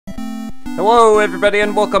Hello everybody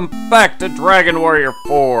and welcome back to Dragon Warrior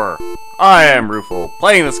 4. I am Rufo,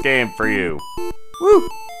 playing this game for you. Woo!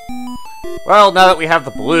 Well, now that we have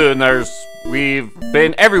the balloon, we've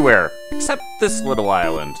been everywhere, except this little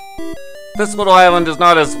island. This little island is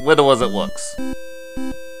not as little as it looks.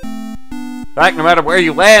 In fact, no matter where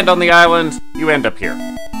you land on the island, you end up here.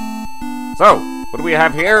 So, what do we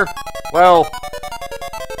have here? Well,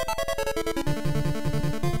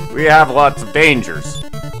 we have lots of dangers.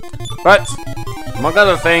 But, among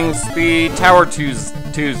other things, the tower to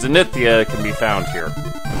Zenithia can be found here.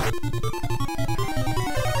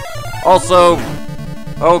 Also,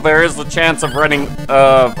 there is the chance of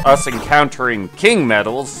us encountering king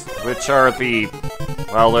medals, which are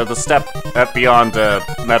they're the step beyond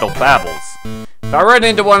metal babbles. If I run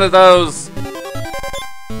into one of those,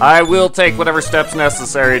 I will take whatever steps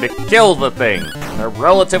necessary to kill the thing. They're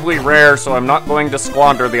relatively rare, so I'm not going to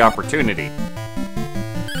squander the opportunity.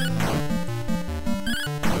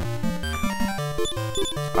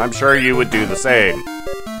 I'm sure you would do the same.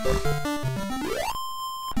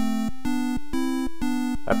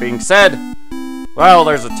 That being said, well,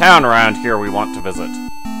 there's a town around here we want to visit.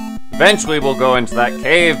 Eventually we'll go into that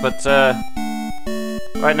cave, but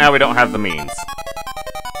right now we don't have the means.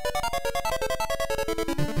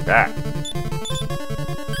 Ah.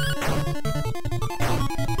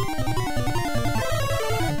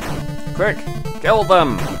 Quick, kill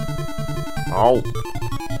them! Oh.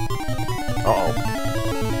 Uh-oh.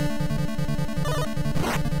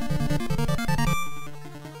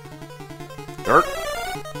 Dirt.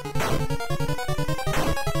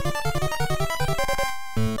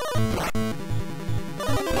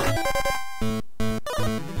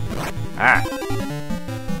 Ah.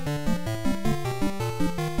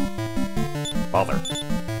 Bother.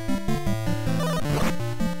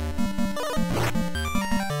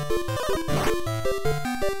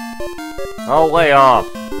 Oh, lay off.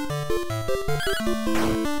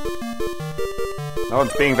 No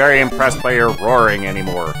one's being very impressed by your roaring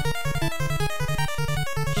anymore.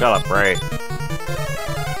 Shut up, Bray.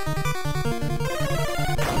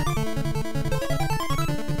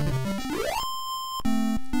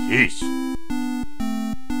 Yeesh.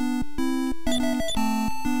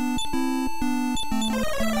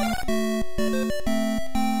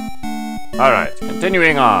 Alright,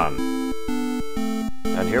 continuing on.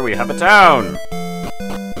 And here we have a town.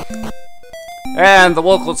 And the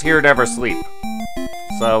locals here never sleep.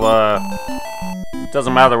 So, it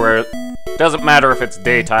doesn't matter if it's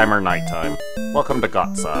daytime or nighttime. Welcome to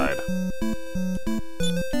Gotside.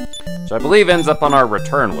 Which I believe ends up on our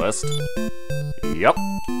return list. Yup.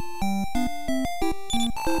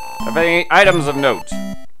 Have any items of note?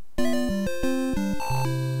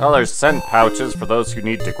 Well, there's scent pouches for those who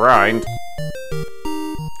need to grind.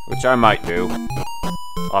 Which I might do.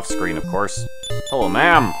 Off screen, of course. Hello,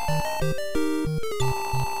 ma'am.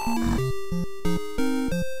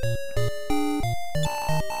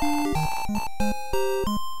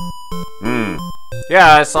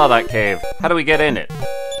 Yeah, I saw that cave. How do we get in it?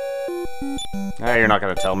 Ah, you're not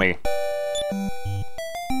gonna tell me.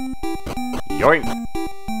 Yoink!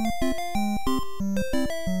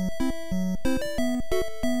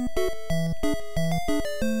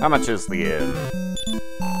 How much is the inn?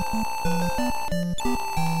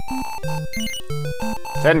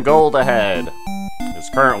 10 gold ahead. There's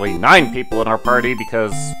currently 9 people in our party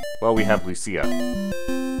because, well, we have Lucia.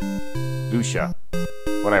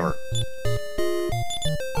 Whatever.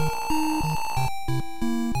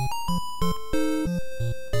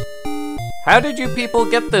 How did you people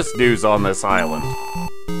get this news on this island?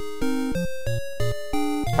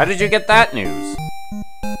 How did you get that news?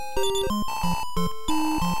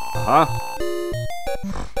 Uh-huh.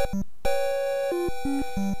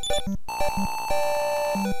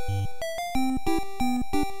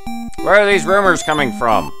 Where are these rumors coming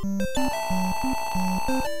from?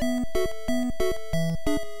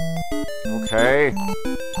 Okay.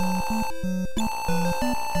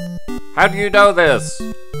 How do you know this?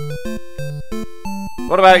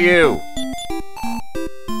 What about you?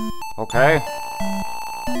 Okay.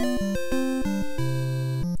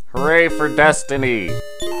 Hooray for destiny!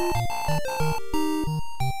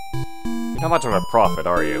 You're not much of a prophet,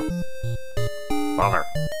 are you? Bother.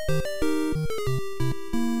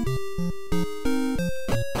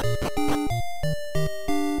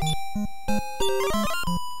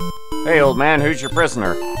 Hey, old man, who's your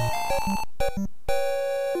prisoner?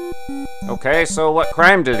 Okay, so what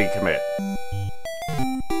crime did he commit?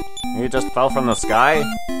 He just fell from the sky?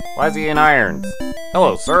 Why is he in irons?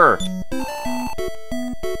 Hello, sir.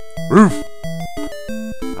 Roof!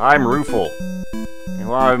 I'm Rufal.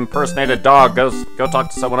 Well, impersonate a dog. Go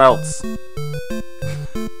talk to someone else.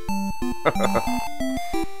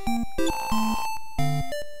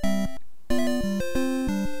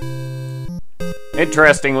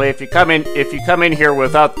 Interestingly, if you come in here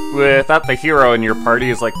without the hero in your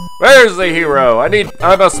party, it's like, where's the hero?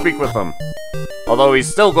 I must speak with him. Although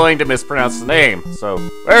he's still going to mispronounce the name. So,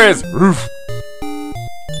 where is Roof?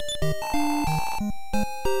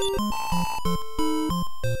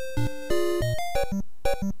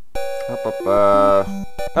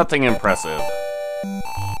 Nothing impressive.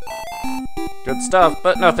 Good stuff,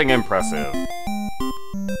 but nothing impressive.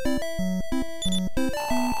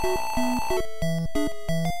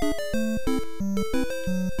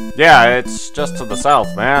 Yeah, it's just to the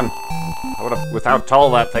south, man. With how tall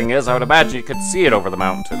that thing is, I would imagine you could see it over the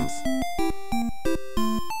mountains.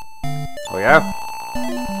 Oh yeah?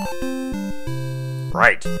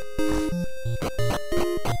 Right.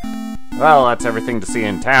 Well, that's everything to see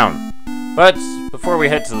in town. But, before we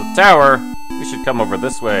head to the tower, we should come over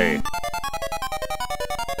this way.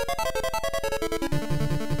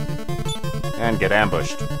 And get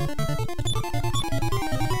ambushed.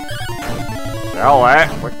 Kill it!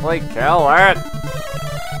 Quickly kill it!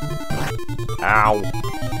 Ow.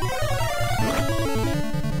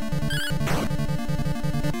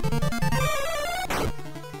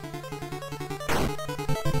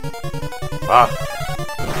 Ah.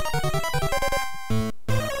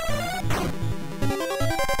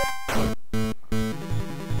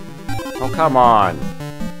 Oh, come on.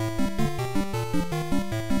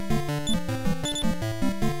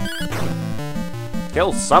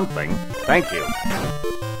 Kill something. Thank you.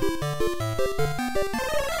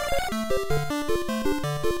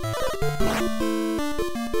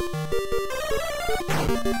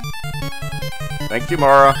 Thank you,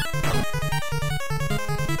 Mara.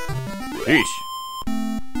 Sheesh.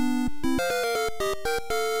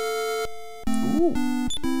 Ooh.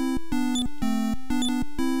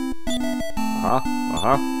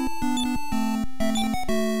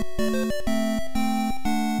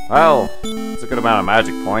 Well, it's a good amount of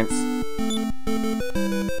magic points.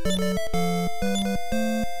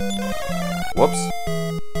 Whoops.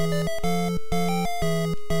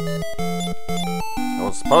 It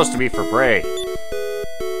was supposed to be for Bray. You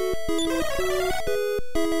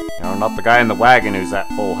know, not the guy in the wagon who's at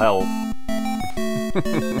full health.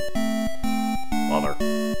 Bother.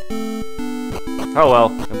 Oh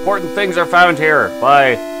well, important things are found here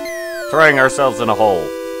by throwing ourselves in a hole.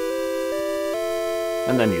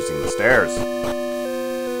 And then using the stairs.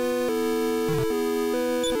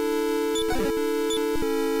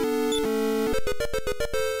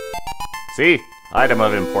 See? Item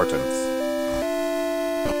of importance.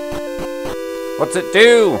 What's it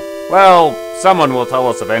do? Well, someone will tell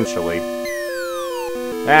us eventually.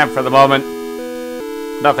 And for the moment,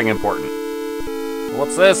 nothing important.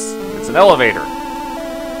 What's this? It's an elevator.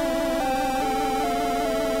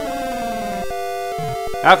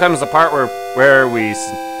 Now comes the part where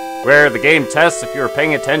the game tests if you were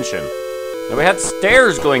paying attention. Now we had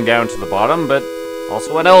stairs going down to the bottom, but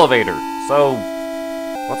also an elevator. So,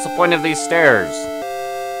 what's the point of these stairs?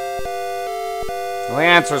 Well, the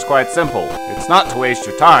answer is quite simple. It's not to waste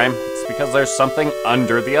your time, it's because there's something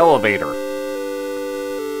under the elevator.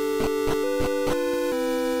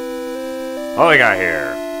 What do we got here?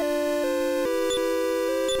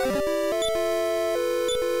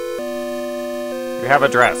 We have a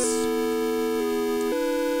dress.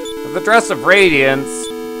 The Dress of Radiance,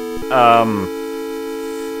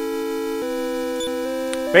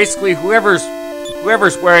 basically whoever's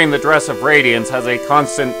wearing the Dress of Radiance has a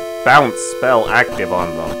constant bounce spell active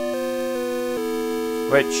on them.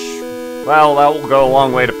 Which, well, that will go a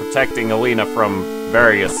long way to protecting Alina from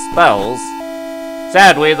various spells.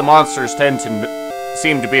 Sadly, the monsters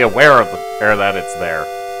seem to be aware of that it's there.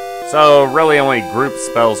 So, really only group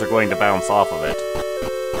spells are going to bounce off of it.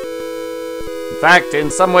 In fact, in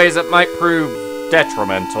some ways it might prove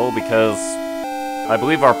detrimental, because I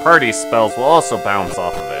believe our party spells will also bounce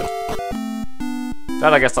off of it.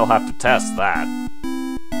 But I guess I'll have to test that.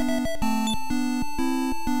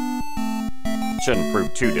 Shouldn't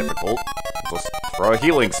prove too difficult. Just throw a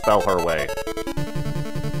healing spell her way.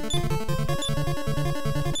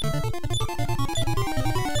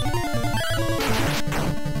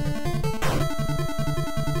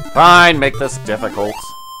 Fine, make this difficult.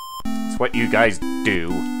 It's what you guys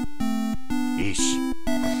do. Yeesh.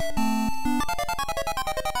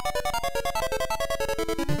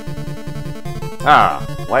 Ah,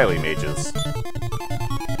 wily mages.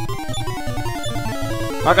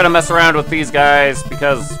 Not gonna mess around with these guys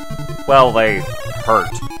because, well, they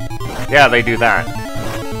hurt. Yeah, they do that.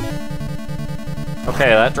 Okay,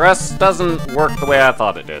 that dress doesn't work the way I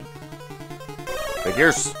thought it did.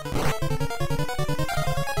 Figures.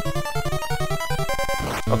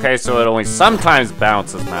 Okay, so it only sometimes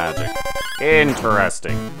bounces magic.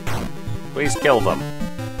 Interesting. Please kill them.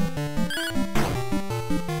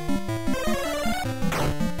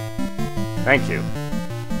 Thank you.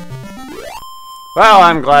 Well,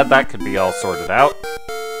 I'm glad that could be all sorted out.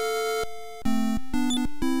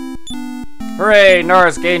 Hooray!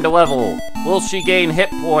 Nara's gained a level. Will she gain hit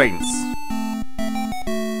points?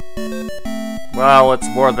 Well, it's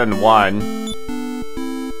more than one.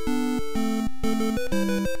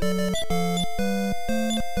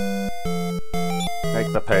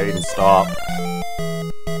 Make the pain stop.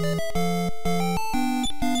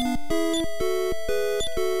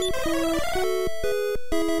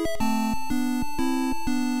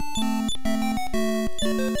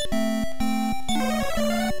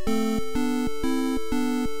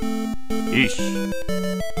 Yeesh.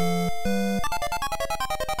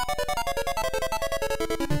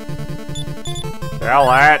 Well,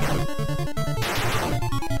 that.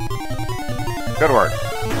 Good work.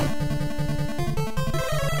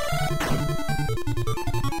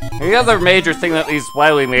 The other major thing that these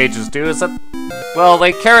wily mages do is that, well,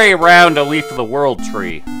 they carry around a leaf of the world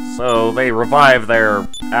tree, so they revive their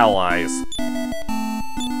allies.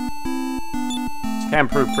 Which can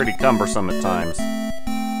prove pretty cumbersome at times.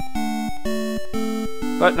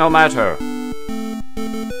 But no matter.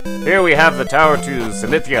 Here we have the tower to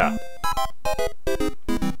Zenithia.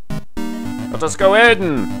 Let us go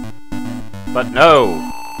in! But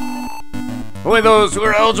no. Only those who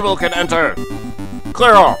are eligible can enter.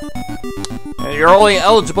 Clear off. And you're only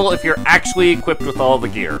eligible if you're actually equipped with all the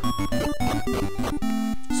gear.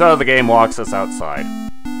 So the game walks us outside.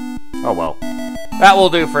 Oh well. That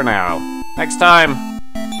will do for now. Next time,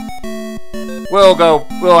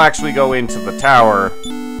 we'll actually go into the tower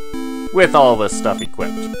with all this stuff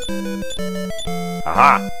equipped.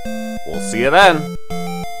 Aha! We'll see you then.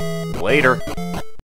 Later.